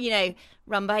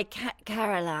 run by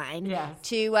Caroline,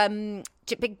 to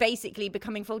basically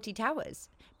becoming Fawlty Towers.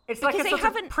 It's like Because a they sort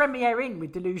haven't- of premiere in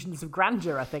with Delusions of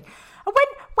Grandeur, I think. And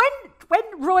when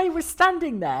Roy was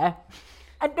standing there,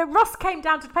 and Ross came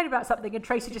down to complain about something, and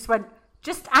Tracy just went,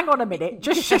 "Just hang on a minute,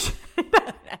 just shush."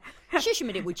 Shush a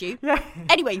minute, would you? Yeah.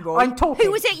 Anyway, Roy, I'm talking.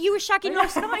 who was it you were shagging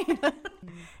last night?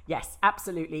 Yes,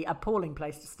 absolutely appalling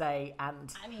place to stay,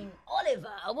 and I mean, Oliver,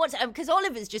 because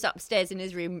Oliver's just upstairs in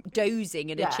his room dozing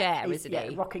in a chair, he's, isn't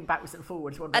he? rocking backwards and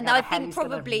forwards, wondering And how I the hell think he's gonna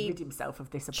probably rid himself of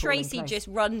this appalling Tracy place. just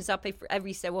runs up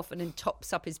every so often and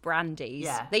tops up his brandies.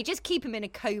 Yeah. They just keep him in a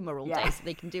coma all day so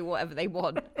they can do whatever they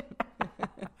want.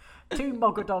 2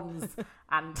 Mogadons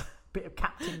and bit of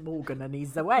Captain Morgan and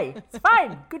he's away. It's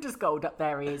fine. Good as gold up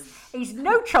there he is. He's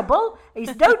no trouble. He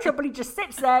just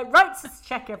sits there, writes his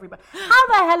check everybody. How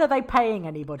the hell are they paying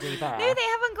anybody there? No, they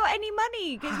haven't got any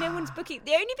money because no one's booking.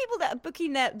 The only people that are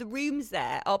booking the rooms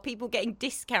there are people getting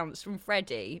discounts from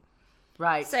Freddie.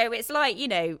 Right. So it's like,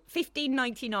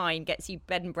 $15.99 gets you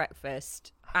bed and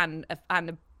breakfast and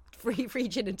a free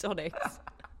gin and tonics.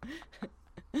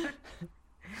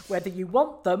 Whether you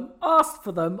want them, ask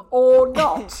for them, or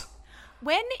not.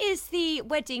 When is the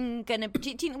wedding going to... Do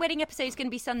you think the wedding episode is going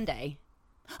to be Sunday?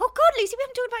 Oh, God, Lucy, we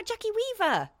haven't talked about Jackie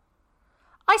Weaver.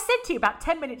 I said to you about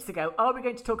 10 minutes ago, are we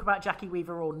going to talk about Jackie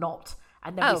Weaver or not?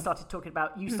 And then you started talking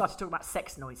about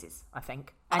sex noises, I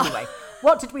think. Anyway,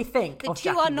 what did we think of Jackie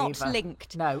Weaver? The two are not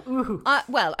linked. No. Ooh.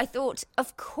 Well, I thought,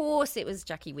 of course it was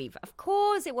Jackie Weaver. Of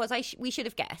course it was. We should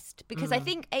have guessed. Because I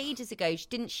think ages ago,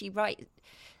 she wrote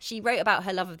about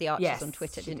her love of the Archers on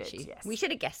Twitter, didn't she? Yes. We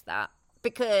should have guessed that.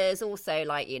 Because also,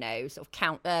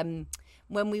 sort of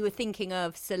when we were thinking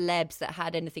of celebs that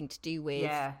had anything to do with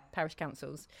parish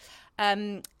councils.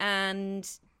 And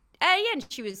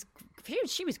she was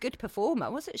a good performer,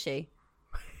 wasn't she?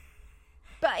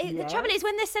 But the trouble is,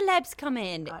 when the celebs come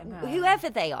in, whoever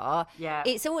they are,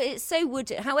 it's so wood.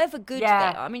 However good they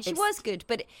are, I mean, she was good,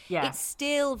 but it's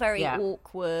still very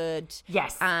awkward.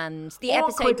 Yes, and the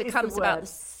episode becomes about the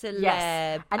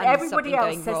celeb, and everybody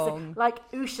else says wrong.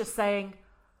 Like Usha saying,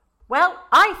 "Well,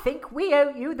 I think we owe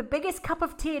you the biggest cup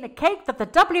of tea and a cake that the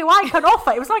WI can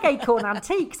offer." It was like Acorn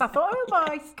Antiques. I thought, oh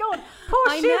my God,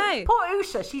 poor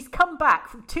Usha. She's come back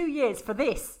from 2 years for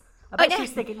this. I bet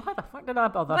she's thinking, why the fuck did I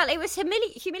bother? Well, it was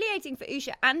humiliating for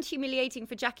Usha and humiliating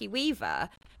for Jackie Weaver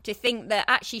to think that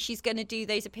actually she's going to do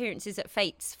those appearances at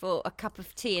Fates for a cup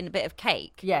of tea and a bit of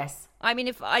cake. Yes. I mean,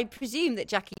 if I presume that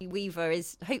Jackie Weaver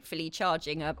is hopefully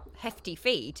charging a hefty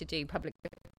fee to do public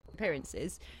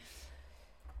appearances.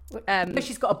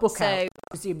 She's got a book out. I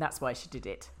presume that's why she did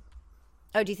it.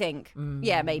 Oh, do you think?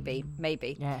 Yeah, maybe.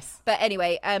 Yes. But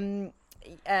anyway, do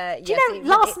you know,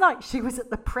 last night she was at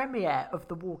the premiere of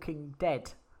The Walking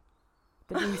Dead,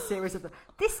 the new series of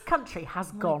this country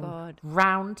has gone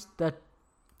round the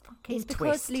fucking It's twist.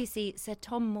 because, Lucy, Sir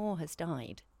Tom Moore has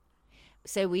died.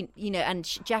 So we, and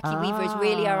Jackie Weaver is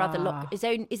really our other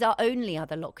is our only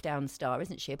other lockdown star,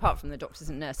 isn't she? Apart from the doctors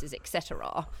and nurses,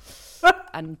 etc.,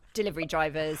 and delivery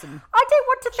drivers. And I don't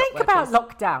want to think about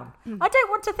lockdown. I don't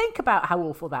want to think about how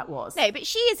awful that was. No, but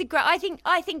she is a great.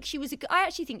 I think she was. I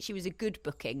actually think she was a good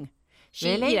booking.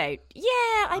 Really?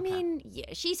 I mean,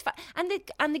 she's fine. And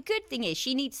the good thing is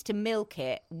she needs to milk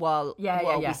it while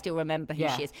we still remember who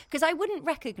she is. Because I wouldn't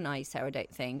recognise her, I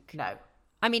don't think. No.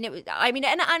 I mean, and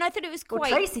I thought it was quite.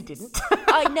 Well, Tracy didn't.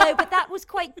 I know, but that was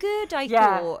quite good. I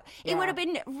thought it would have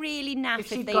been really naff if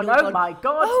they'd gone, gone, my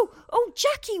God! Oh,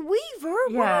 Jackie Weaver!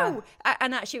 Yeah. Wow!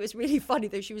 And actually, it was really funny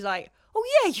though. She was like, "Oh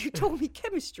yeah, you taught me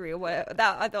chemistry," or whatever.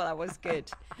 I thought that was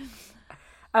good.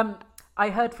 I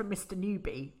heard from Mr.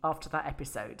 Newby after that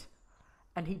episode,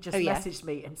 and he just messaged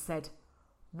me and said,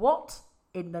 "What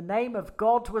in the name of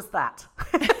God was that?"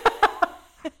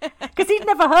 Because he'd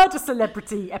never heard a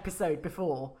celebrity episode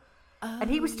before, and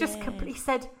he was just completely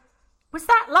said, "Was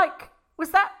that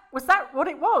what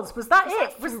it was? Was that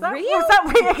it? Was that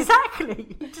real?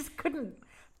 Exactly?" He just couldn't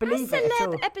believe it at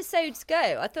all. As celeb episodes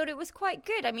go, I thought it was quite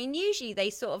good. I mean, usually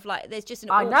they sort of there's just an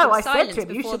I awkward know. I silence said to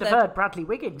him, "You should have heard Bradley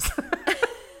Wiggins."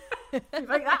 You think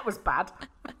that was bad?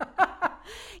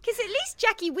 Because at least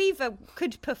Jackie Weaver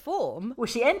could perform. Well,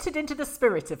 she entered into the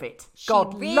spirit of it.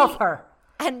 God love her.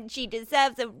 And she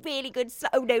deserves a really good,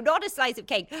 not a slice of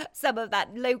cake, some of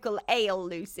that local ale,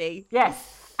 Lucy.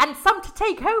 Yes, and some to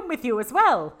take home with you as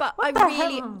well. But I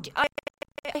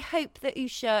hope that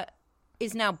Usha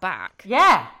is now back.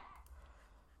 Yeah.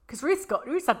 Because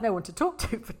Ruth had no one to talk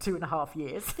to for 2.5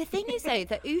 years. The thing is, though,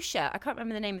 that Usha, I can't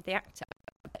remember the name of the actor,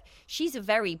 but she's a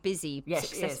very busy,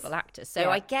 successful actor. So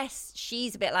I guess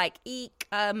she's a bit like, eek,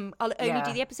 I'll only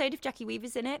do the episode if Jackie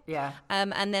Weaver's in it. Yeah.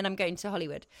 And then I'm going to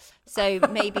Hollywood. So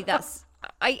maybe that's...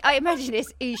 I imagine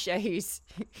it's Usha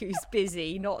who's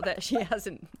busy, not that she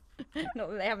hasn't... Not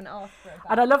that they haven't asked for her.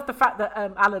 And I love the fact that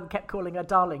Alan kept calling her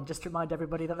darling just to remind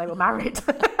everybody that they were married.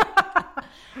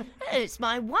 It's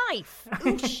my wife,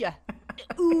 Usha.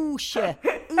 Usha.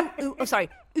 Oh, sorry,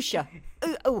 Usha.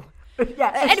 Oh.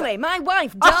 Yeah, anyway, my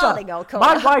wife, darling, Usha. I'll call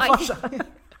her. My wife, Usha.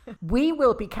 We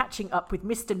will be catching up with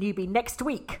Mr. Newby next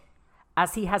week,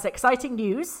 as he has exciting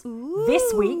news. Ooh.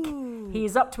 This week, he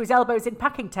is up to his elbows in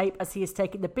packing tape as he has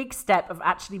taken the big step of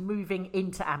actually moving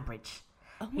into Ambridge.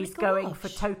 Oh He's going for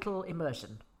total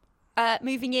immersion.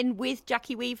 Moving in with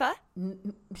Jackie Weaver?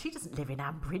 She doesn't live in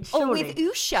Ambridge, surely. Or with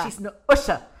Usha? She's not.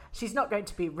 Usha. She's not going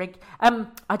to be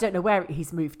I don't know where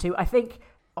he's moved to. I think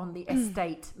on the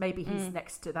estate. Maybe he's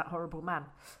next to that horrible man.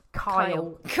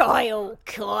 Kyle. Kyle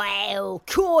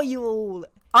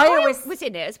was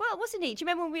in it as well, wasn't he? Do you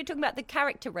remember when we were talking about the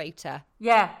character rater?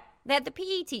 Yeah. They had the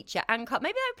PE teacher and Kyle.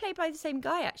 Maybe they were played by the same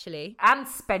guy, actually. And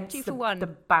Spence, 2 for 1. the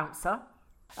bouncer.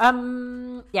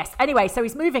 Yes. Anyway, so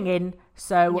he's moving in.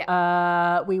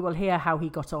 So we will hear how he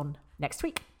got on next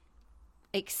week.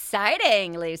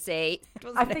 Exciting, Lucy.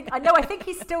 I think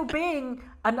he's still being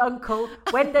an uncle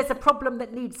when there's a problem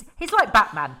that needs. He's like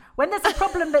Batman. When there's a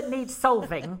problem that needs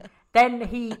solving, then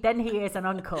he is an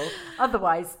uncle.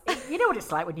 Otherwise, you know what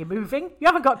it's like when you're moving. You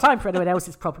haven't got time for anyone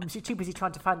else's problems. You're too busy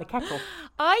trying to find the kettle.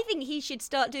 I think he should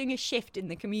start doing a shift in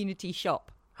the community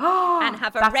shop and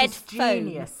have a red phone.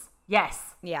 Genius. Yes.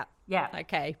 Yeah. Yeah.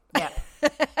 Okay. Yeah.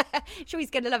 Sure, he's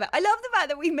going to love it. I love the fact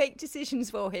that we make decisions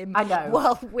for him. I know.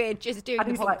 While we're just doing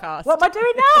the podcast. Like, what am I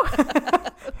doing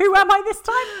now? Who am I this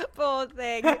time? Poor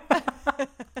thing.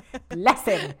 Bless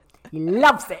him. He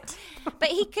loves it. But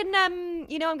he can,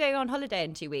 I'm going on holiday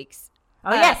in 2 weeks.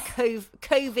 Oh, yes.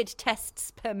 COVID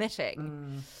tests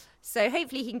permitting. So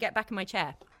hopefully he can get back in my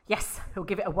chair. Yes, he'll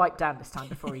give it a wipe down this time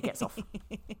before he gets off.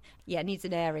 Yeah, needs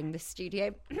an airing, this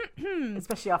studio.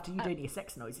 Especially after you doing your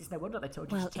sex noises. No wonder they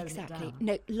told you to tone it down.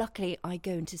 No, luckily I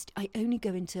only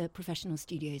go into professional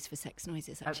studios for sex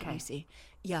noises, actually, Lucy.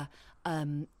 Yeah,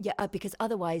 because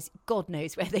otherwise, God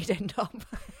knows where they'd end up.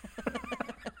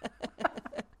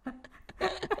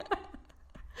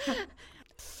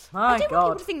 My I don't God. want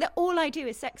people to think that all I do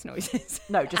is sex noises.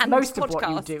 No, just most of what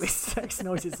you do is sex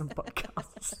noises and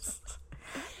podcasts.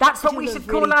 That's what we should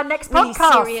call our next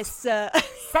podcast. Serious,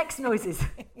 sex noises.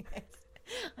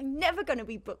 I'm never going to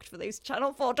be booked for those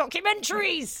Channel 4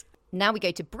 documentaries. Now we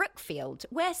go to Brookfield,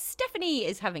 where Stephanie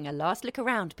is having a last look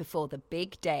around before the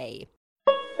big day.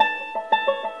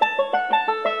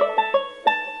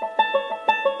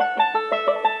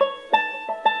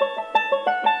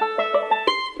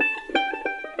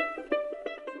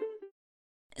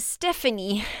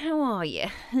 Stephanie, how are you?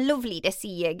 Lovely to see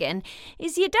you again.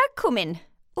 Is your dad coming?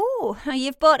 Oh,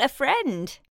 you've brought a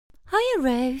friend. Hiya,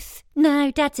 Ruth.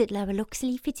 No, Dad's at Lower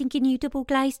Luxley fitting a new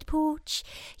double-glazed porch.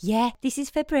 Yeah, this is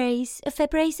Fabrice of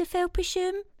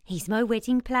Felpersham. He's my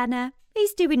wedding planner.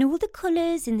 He's doing all the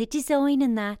colours and the design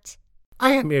and that.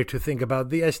 I am here to think about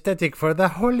the aesthetic for the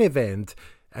whole event.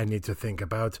 I need to think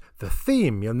about the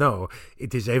theme, you know.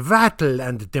 It is a vital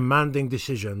and demanding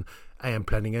decision. I am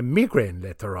planning a migraine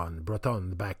later on, brought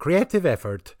on by creative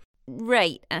effort.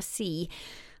 Right, I see.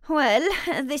 Well,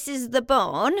 this is the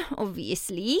barn,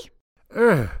 obviously.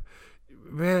 Well,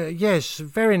 yes,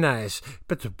 very nice.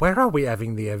 But where are we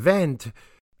having the event?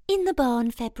 In the barn,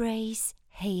 Fabrice.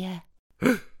 Here.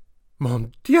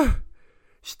 Mon Dieu!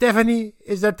 Stephanie,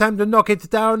 is there time to knock it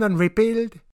down and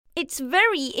rebuild? It's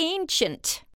very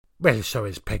ancient. Well, so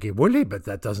is Peggy Woolley, but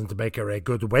that doesn't make her a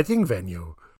good wedding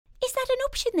venue. Is that an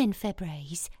option then,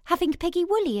 Fabrice? Having Peggy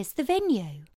Woolley as the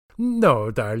venue? No,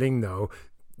 darling, no.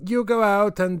 You go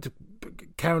out and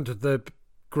count the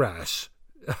grass.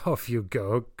 Off you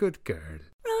go, good girl.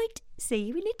 Right, see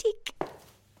you in a tick.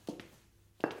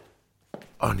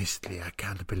 Honestly, I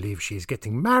can't believe she's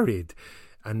getting married.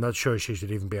 I'm not sure she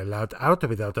should even be allowed out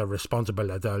without a responsible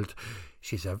adult.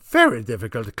 She's a very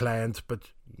difficult client,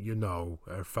 but you know,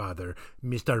 her father,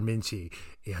 Mr. Mincy,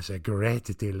 he has a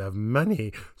great deal of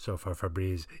money, so for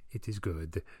Fabrice, it is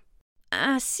good.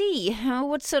 I see.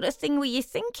 What sort of thing were you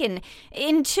thinking?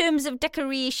 In terms of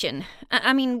decoration?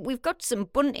 I mean, we've got some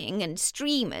bunting and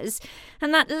streamers,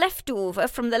 and that leftover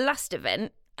from the last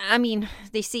event. I mean,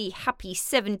 they say happy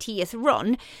 70th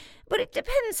run, but it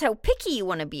depends how picky you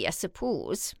want to be, I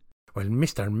suppose. Well,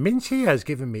 Mr. Mincy has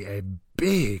given me a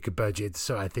big budget,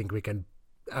 so I think we can,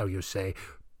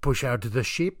 push out the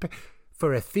ship.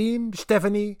 For a theme,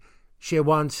 Stephanie, she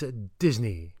wants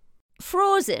Disney.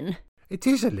 Frozen? It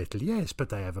is a little, yes,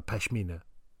 but I have a pashmina.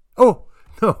 Oh,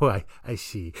 no, I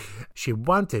see. She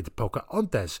wanted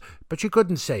Pocahontas, but she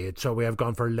couldn't say it, so we have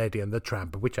gone for Lady and the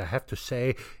Tramp, which I have to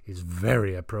say is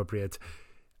very appropriate.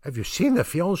 Have you seen the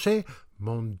fiancé?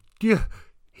 Mon Dieu,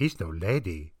 he's no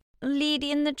lady.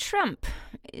 Lady and the Tramp?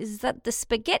 Is that the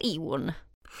spaghetti one?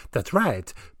 That's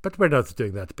right, but we're not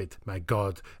doing that bit. My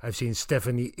God, I've seen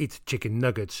Stephanie eat chicken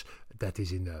nuggets. That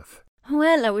is enough.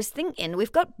 Well, I was thinking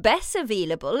we've got Bess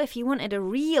available if you wanted a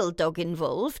real dog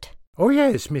involved. Oh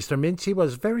yes, Mr. Mincy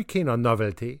was very keen on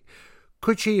novelty.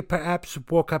 Could she perhaps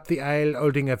walk up the aisle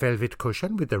holding a velvet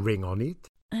cushion with a ring on it?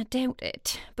 I doubt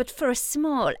it, but for a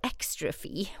small extra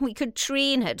fee, we could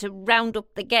train her to round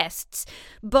up the guests,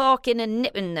 barking and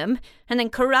nipping them, and then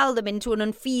corral them into an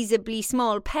unfeasibly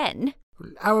small pen.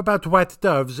 How about white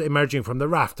doves emerging from the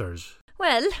rafters?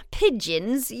 Well,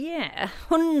 pigeons, yeah,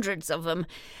 hundreds of them.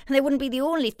 And they wouldn't be the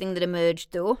only thing that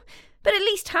emerged, though. But at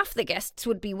least half the guests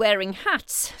would be wearing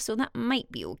hats, so that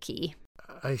might be okay.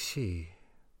 I see.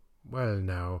 Well,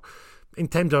 now, in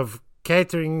terms of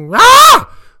catering...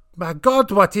 Ah! My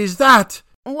God, what is that?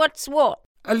 What's what?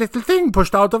 A little thing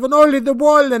pushed out of an hole in the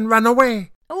wall and ran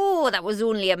away. Oh, that was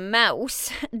only a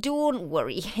mouse. Don't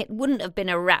worry, it wouldn't have been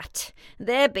a rat.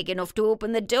 They're big enough to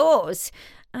open the doors.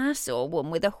 I saw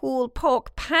one with a whole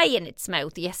pork pie in its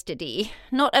mouth yesterday.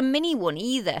 Not a mini one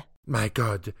either. My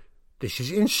God, this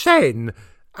is insane.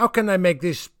 How can I make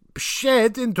this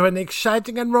shed into an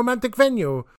exciting and romantic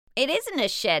venue? It isn't a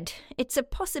shed. It's a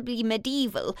possibly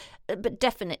medieval, but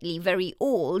definitely very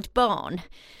old barn.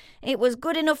 It was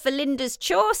good enough for Linda's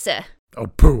Chaucer. Oh,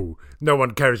 pooh. No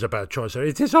one cares about Chaucer.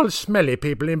 It is all smelly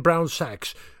people in brown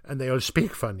sacks, and they all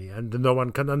speak funny, and no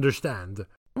one can understand.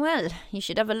 Well, you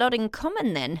should have a lot in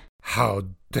common then. How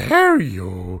dare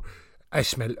you? I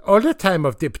smell all the time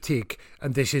of diptyque,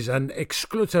 and this is an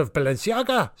exclusive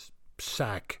Balenciaga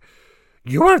sack.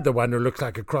 You are the one who looks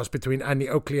like a cross between Annie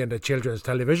Oakley and a children's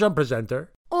television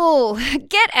presenter. Oh,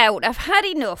 get out. I've had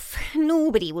enough.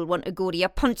 Nobody will want to go to your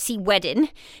poncy wedding.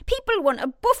 People want a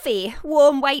buffet,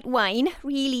 warm white wine,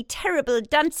 really terrible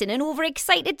dancing and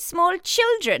overexcited small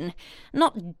children.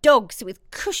 Not dogs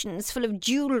with cushions full of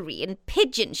jewellery and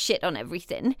pigeon shit on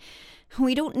everything.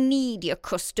 We don't need your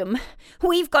custom.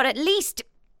 We've got at least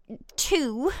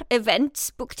 2 events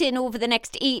booked in over the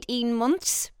next 18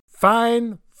 months.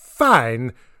 Fine.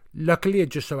 Luckily, it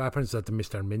just so happens that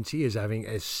Mr. Mincy is having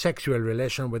a sexual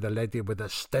relation with a lady with a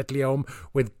stately home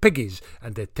with piggies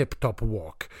and a tip-top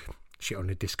walk. She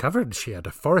only discovered she had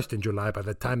a forest in July. By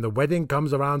the time the wedding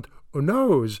comes around, who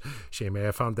knows? She may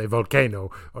have found a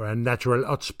volcano or a natural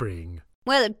hot spring.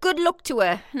 Well, good luck to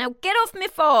her. Now get off me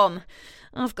farm.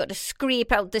 I've got to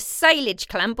scrape out the silage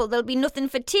clamp or there'll be nothing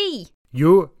for tea.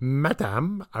 You,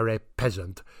 madame, are a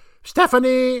peasant.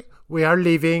 Stephanie, we are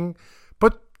leaving.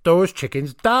 Put those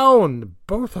chickens down,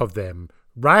 both of them,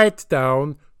 right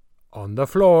down on the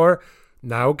floor.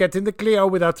 Now get in the Clio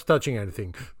without touching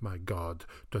anything. My God,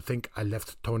 to think I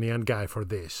left Tony and Guy for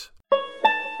this.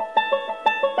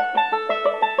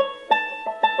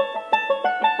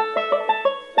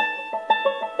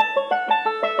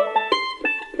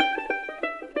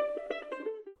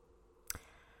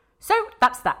 So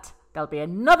that's that. There'll be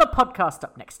another podcast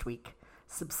up next week.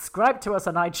 Subscribe to us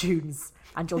on iTunes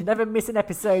and you'll never miss an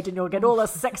episode and you'll get all the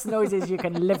sex noises you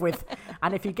can live with.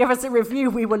 And if you give us a review,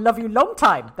 we will love you long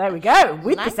time. There we go,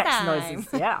 with the sex noises.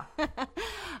 Yeah.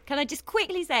 Can I just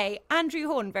quickly say, Andrew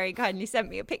Horn very kindly sent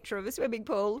me a picture of a swimming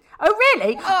pool. Oh,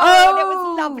 really? Oh, that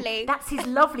was lovely. That's his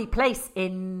lovely place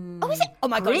in Oh, is it? Oh,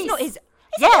 my God, it's not his...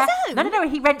 Yeah, no,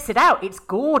 he rents it out. It's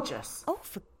gorgeous. Oh,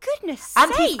 for goodness sake.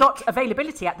 And he's got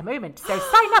availability at the moment, so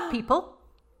sign up, people.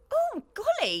 Oh,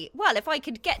 golly. Well, if I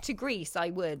could get to Greece, I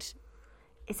would.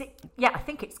 Is it? Yeah, I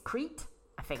think it's Crete,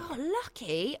 I think. God,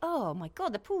 lucky. Oh, my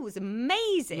God, the pool was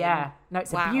amazing. Yeah, no,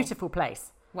 it's a beautiful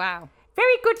place. Wow.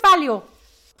 Very good value.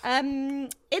 In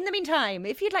the meantime,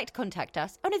 if you'd like to contact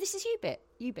us... Oh, no, this is You-Bit.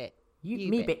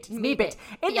 Me-Bit.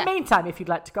 In the meantime, if you'd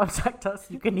like to contact us,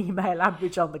 you can email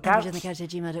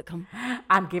ambridgeonthecouch@gmail.com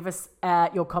and give us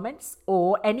your comments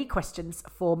or any questions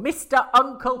for Mr.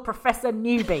 Uncle Professor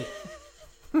Newbie.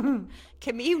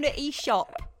 Community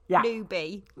shop. Yeah.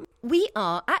 Newbie. We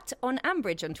are on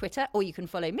Ambridge on Twitter, or you can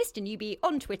follow Mr. Newbie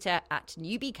on Twitter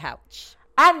 @NewbieCouch.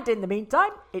 And in the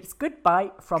meantime, it's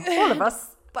goodbye from all of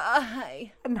us.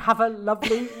 Bye. And have a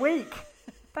lovely week.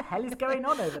 What the hell is going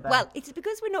on over there? Well, it's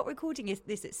because we're not recording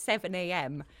this at 7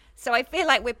 a.m. So I feel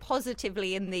like we're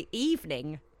positively in the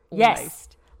evening. Almost. Yes.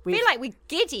 I feel like we're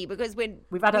giddy because we've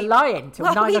had a lie-in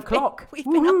till 9 o'clock. We've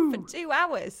been up for 2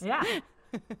 hours. Yeah.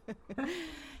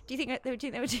 Do you think there were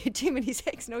too many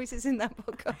sex noises in that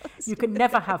podcast? You can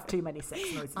never have too many sex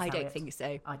noises. I don't think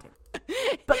so. I do.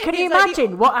 But can you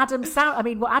imagine what Adam's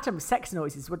sex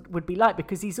noises would be like?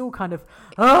 Because he's all kind of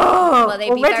well,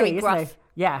 they'd be already, very gruff.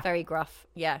 Yeah, very gruff.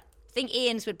 Yeah, I think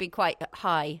Ian's would be quite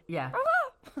high. Yeah,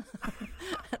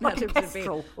 like a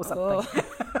kestrel or something.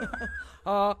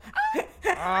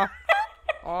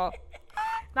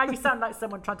 Now you sound like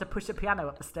someone trying to push a piano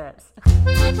up the stairs.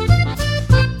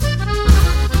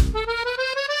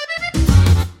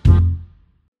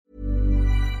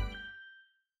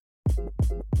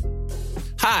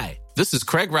 Hi, this is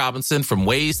Craig Robinson from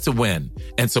Ways to Win,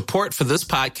 and support for this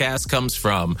podcast comes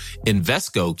from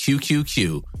Invesco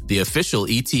QQQ, the official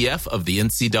ETF of the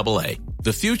NCAA.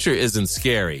 The future isn't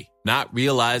scary. Not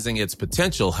realizing its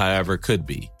potential, however, could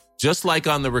be. Just like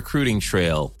on the recruiting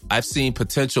trail, I've seen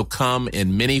potential come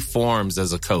in many forms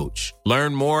as a coach.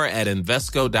 Learn more at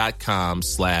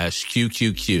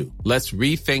Invesco.com/QQQ. Let's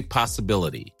rethink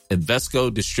possibility.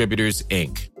 Invesco Distributors,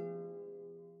 Inc.